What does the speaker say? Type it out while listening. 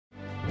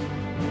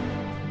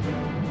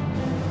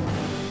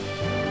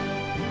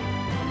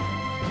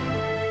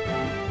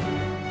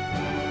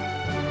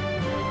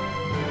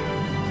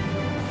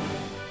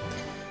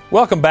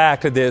Welcome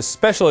back to this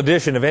special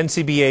edition of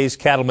NCBA's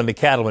Cattlemen to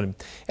Cattlemen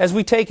as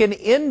we take an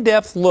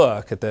in-depth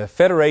look at the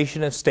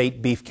Federation of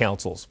State Beef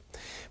Councils.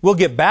 We'll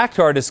get back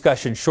to our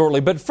discussion shortly,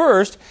 but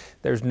first,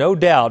 there's no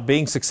doubt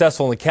being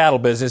successful in the cattle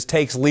business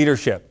takes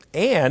leadership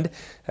and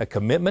a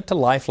commitment to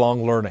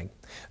lifelong learning.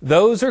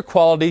 Those are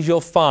qualities you'll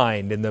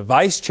find in the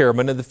Vice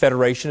Chairman of the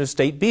Federation of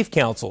State Beef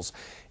Councils,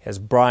 as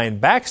Brian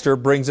Baxter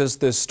brings us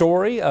the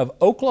story of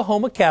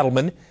Oklahoma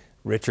cattleman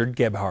Richard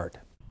Gebhart.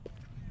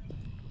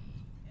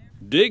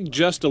 Dig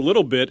just a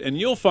little bit and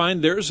you'll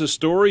find there's a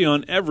story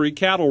on every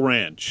cattle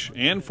ranch.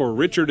 And for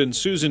Richard and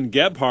Susan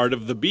Gebhart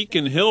of the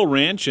Beacon Hill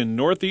Ranch in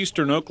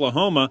northeastern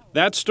Oklahoma,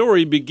 that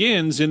story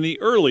begins in the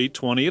early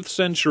 20th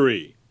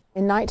century.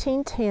 In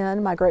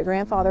 1910, my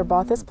great-grandfather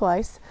bought this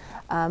place,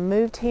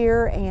 moved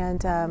here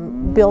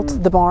and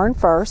built the barn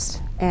first,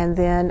 and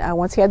then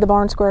once he had the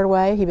barn squared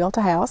away, he built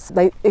a house.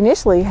 They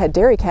initially had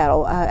dairy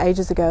cattle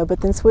ages ago, but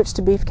then switched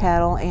to beef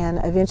cattle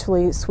and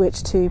eventually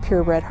switched to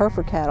purebred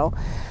Hereford cattle.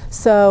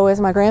 So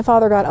as my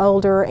grandfather got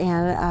older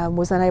and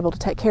was unable to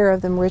take care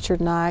of them,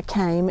 Richard and I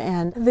came,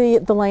 and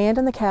the land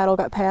and the cattle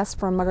got passed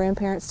from my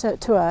grandparents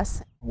to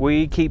us.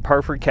 We keep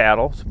Hereford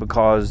cattle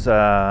because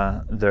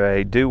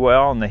they do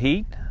well in the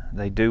heat,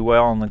 they do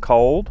well in the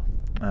cold,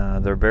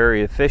 they're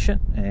very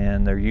efficient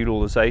in their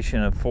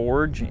utilization of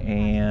forage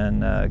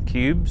and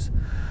cubes.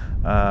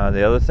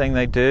 The other thing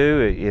they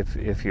do,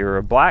 if you're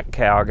a black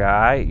cow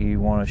guy,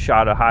 you want a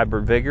shot of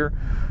hybrid vigor,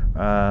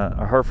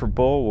 a Hereford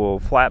bull will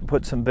flat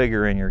put some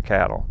vigor in your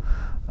cattle.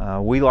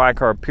 We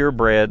like our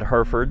purebred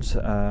Herefords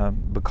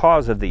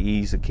because of the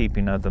ease of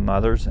keeping of the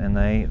mothers, and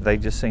they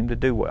just seem to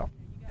do well.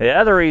 The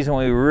other reason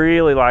we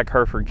really like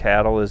Hereford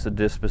cattle is the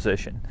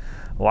disposition.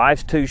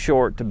 Life's too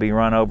short to be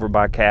run over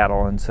by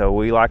cattle, and so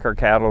we like our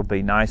cattle to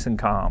be nice and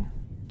calm.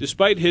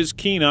 Despite his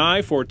keen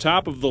eye for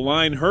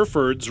top-of-the-line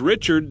Herefords,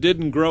 Richard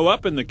didn't grow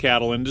up in the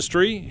cattle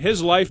industry.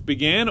 His life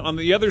began on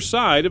the other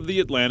side of the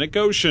Atlantic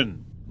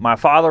Ocean. My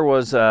father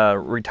was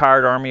a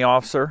retired Army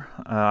officer.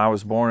 I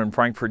was born in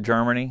Frankfurt,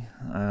 Germany,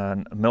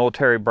 a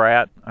military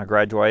brat. I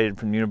graduated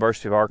from the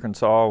University of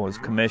Arkansas, was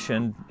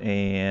commissioned,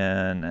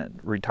 and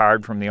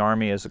retired from the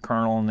Army as a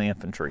colonel in the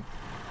infantry.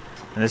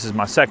 And this is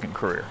my second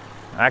career.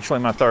 Actually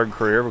my third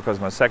career, because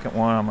my second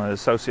one, I'm an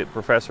associate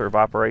professor of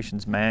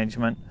operations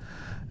management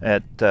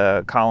at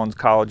Collins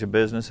College of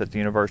Business at the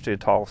University of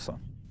Tulsa.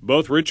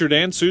 Both Richard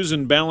and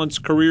Susan balance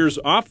careers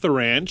off the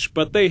ranch,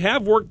 but they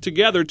have worked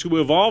together to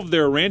evolve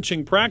their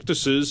ranching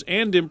practices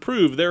and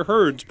improve their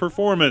herd's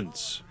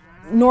performance.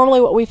 Normally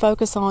what we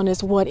focus on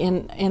is what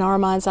in our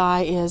mind's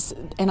eye is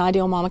an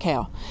ideal mama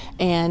cow.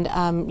 And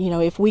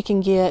if we can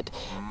get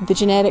the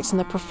genetics and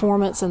the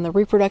performance and the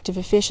reproductive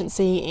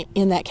efficiency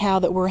in that cow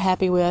that we're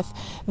happy with,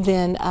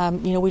 then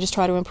we just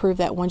try to improve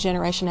that one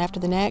generation after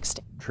the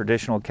next.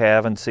 Traditional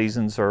calving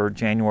seasons are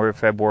January,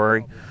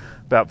 February.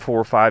 About 4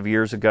 or 5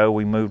 years ago,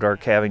 we moved our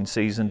calving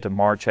season to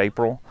March,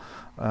 April,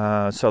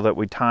 so that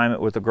we time it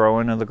with the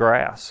growing of the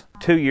grass.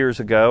 2 years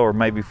ago, or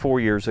maybe 4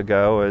 years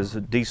ago, as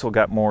diesel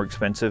got more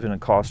expensive and it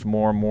cost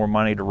more and more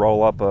money to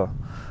roll up a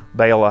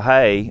bale of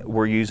hay,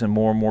 we're using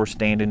more and more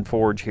stand-in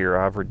forage here.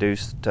 I've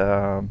reduced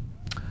the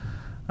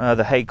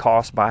hay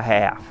cost by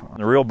half.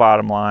 The real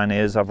bottom line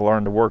is I've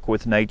learned to work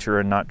with nature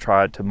and not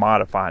try to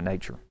modify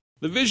nature.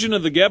 The vision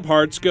of the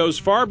Gebharts goes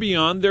far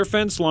beyond their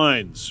fence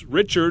lines.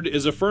 Richard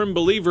is a firm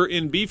believer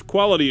in beef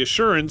quality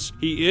assurance.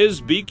 He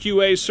is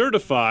BQA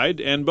certified,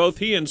 and both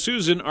he and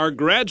Susan are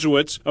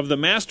graduates of the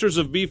Masters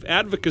of Beef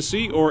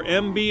Advocacy, or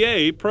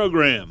MBA,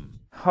 program.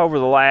 Over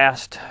the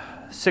last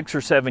 6 or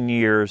 7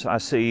 years, I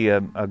see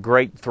a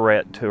great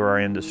threat to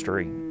our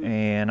industry,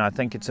 and I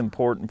think it's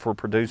important for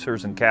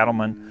producers and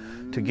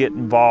cattlemen to get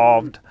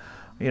involved.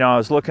 I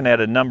was looking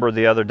at a number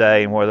the other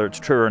day, and whether it's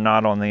true or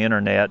not on the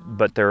internet,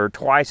 but there are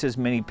twice as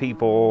many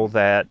people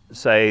that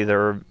say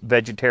they're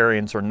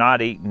vegetarians or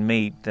not eating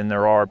meat than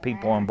there are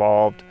people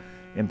involved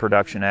in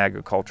production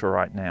agriculture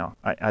right now.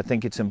 I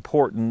think it's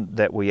important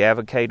that we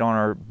advocate on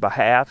our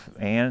behalf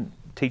and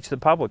teach the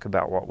public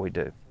about what we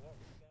do.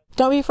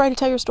 Don't be afraid to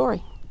tell your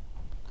story.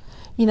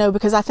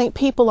 Because I think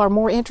people are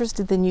more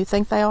interested than you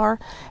think they are,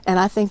 and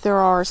I think there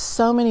are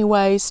so many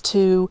ways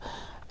to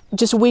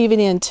just weave it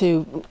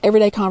into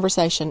everyday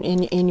conversation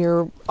in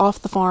your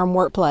off-the-farm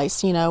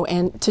workplace,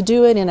 and to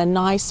do it in a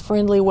nice,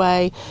 friendly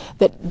way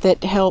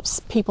that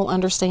helps people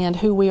understand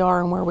who we are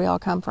and where we all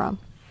come from.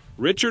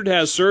 Richard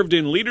has served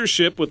in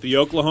leadership with the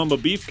Oklahoma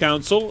Beef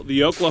Council,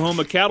 the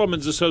Oklahoma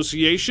Cattlemen's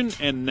Association,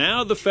 and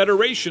now the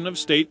Federation of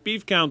State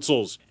Beef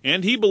Councils.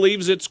 And he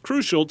believes it's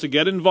crucial to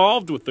get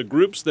involved with the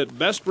groups that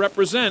best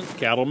represent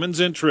cattlemen's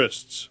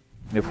interests.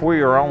 If we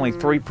are only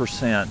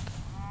 3%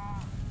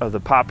 of the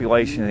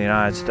population of the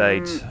United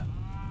States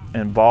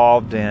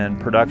involved in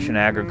production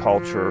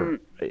agriculture,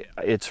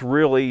 it's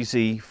real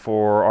easy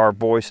for our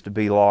voice to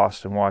be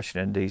lost in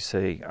Washington,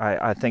 D.C.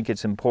 I think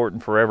it's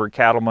important for every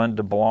cattleman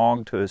to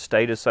belong to his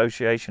state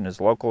association, his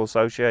local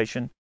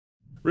association.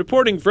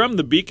 Reporting from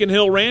the Beacon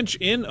Hill Ranch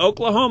in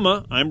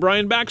Oklahoma, I'm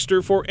Brian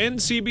Baxter for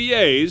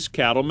NCBA's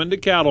Cattlemen to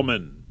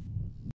Cattlemen.